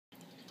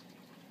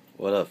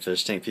What up,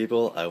 fish tank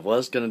people? I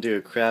was gonna do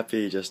a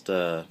crappy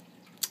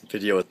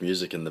video with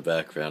music in the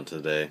background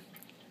today.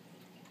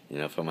 You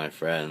know, for my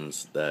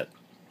friends that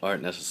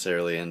aren't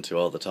necessarily into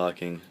all the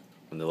talking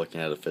when they're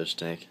looking at a fish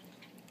tank.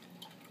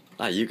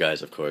 Not you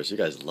guys, of course. You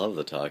guys love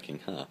the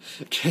talking, huh?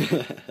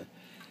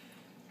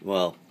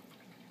 Well,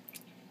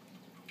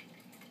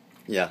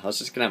 yeah, I was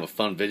just gonna have a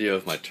fun video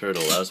of my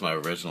turtle. That was my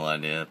original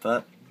idea,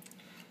 but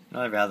you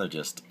know, I'd rather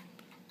just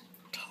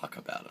talk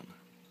about him.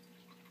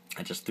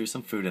 I just threw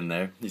some food in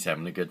there. He's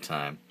having a good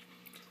time.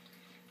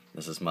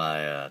 This is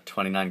my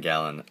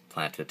 29-gallon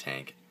planted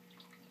tank.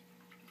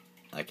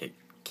 Like, it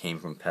came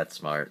from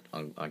PetSmart.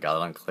 I got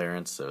it on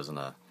clearance. It was in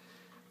a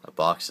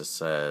box that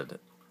said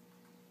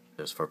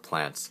it was for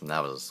plants, and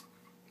that was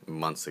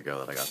months ago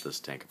that I got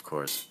this tank, of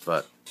course.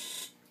 But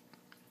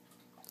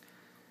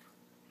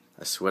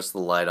I switched the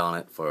light on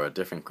it for a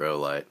different grow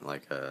light,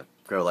 like a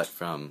grow light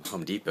from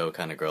Home Depot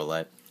kind of grow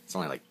light. It's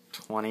only like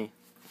 20, what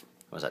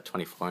was that,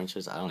 24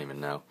 inches? I don't even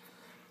know.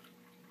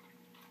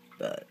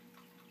 But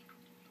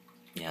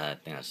yeah, I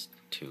think that's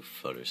 2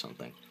 foot or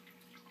something.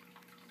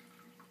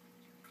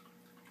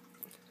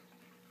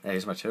 Hey,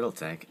 here's my turtle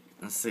tank.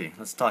 Let's see.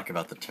 Let's talk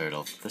about the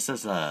turtle. This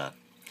is a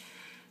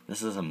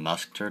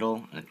musk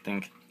turtle. I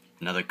think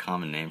another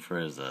common name for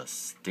it is a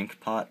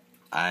stinkpot.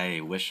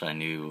 I wish I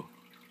knew,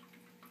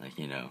 like,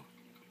 you know,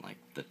 like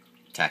the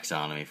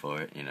taxonomy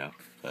for it, you know,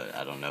 but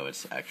I don't know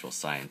its actual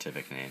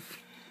scientific name.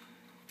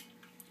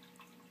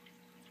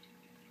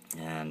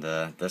 And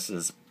this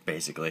is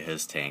basically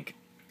his tank.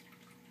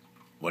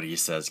 What he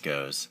says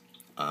goes.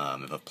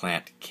 If a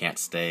plant can't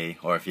stay,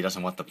 or if he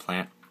doesn't want the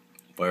plant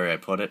where I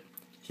put it,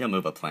 he'll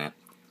move a plant.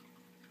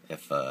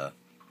 If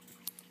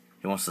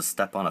he wants to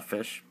step on a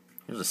fish,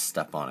 he'll just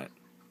step on it,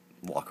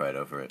 walk right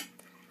over it.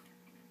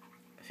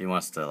 If he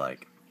wants to,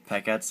 like,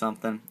 peck at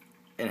something,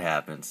 it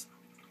happens.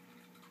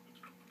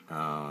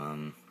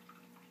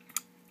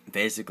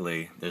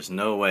 Basically, there's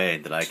no way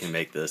that I can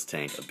make this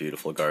tank a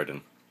beautiful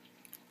garden.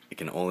 It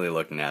can only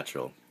look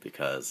natural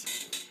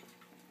because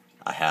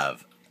I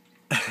have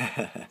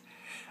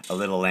a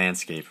little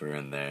landscaper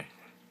in there.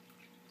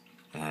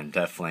 And I'm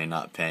definitely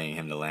not paying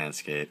him to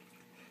landscape.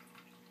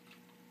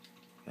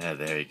 Yeah,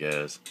 there he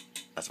goes.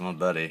 That's my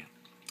buddy.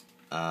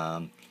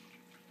 Yeah,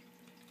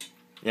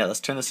 let's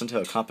turn this into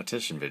a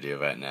competition video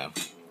right now.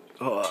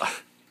 Oh,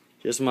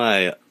 here's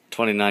my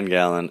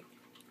 29-gallon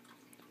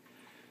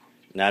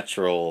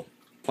natural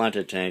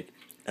planter tank.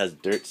 Has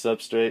dirt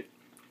substrate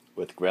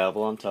with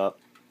gravel on top.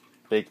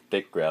 Big,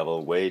 thick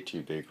gravel, way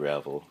too big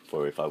gravel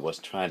for if I was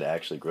trying to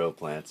actually grow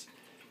plants.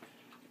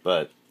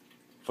 But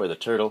for the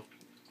turtle,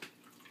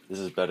 this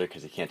is better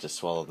because he can't just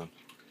swallow them.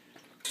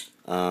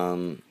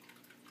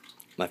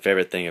 My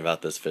favorite thing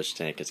about this fish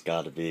tank has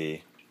got to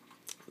be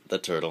the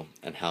turtle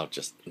and how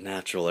just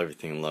natural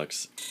everything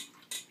looks.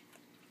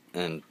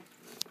 And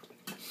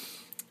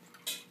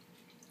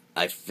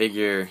I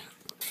figure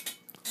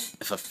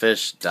if a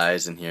fish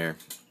dies in here,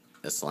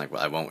 it's like,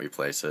 well, I won't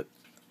replace it.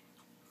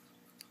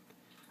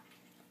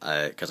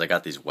 Because I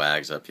got these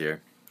wags up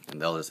here, and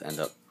they'll just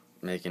end up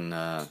making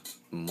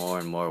more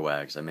and more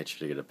wags. I made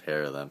sure to get a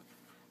pair of them.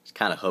 Just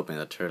kind of hoping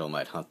the turtle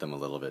might hunt them a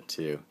little bit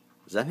too.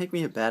 Does that make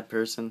me a bad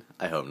person?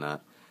 I hope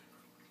not.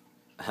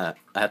 I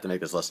have to make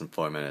this less than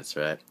 4 minutes,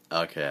 right?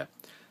 Okay.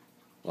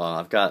 Well,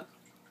 I've got,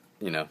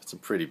 you know, some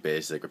pretty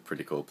basic but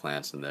pretty cool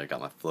plants in there. Got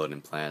my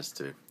floating plants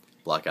to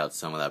block out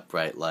some of that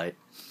bright light.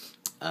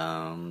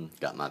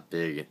 Got my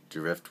big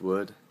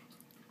driftwood.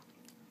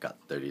 Got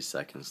 30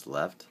 seconds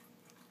left.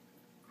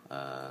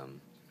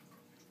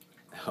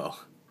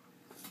 Oh,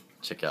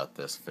 check out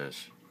this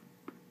fish.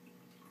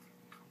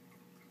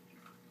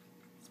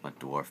 It's my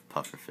dwarf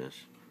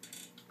pufferfish.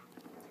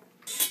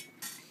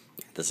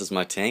 This is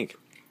my tank.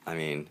 I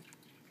mean,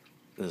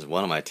 this is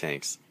one of my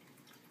tanks.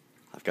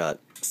 I've got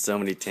so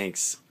many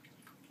tanks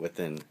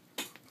within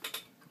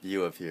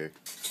view of here.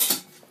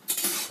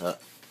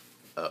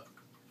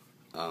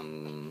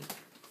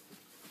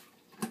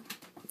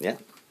 Yeah.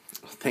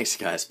 Thanks,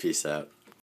 guys. Peace out.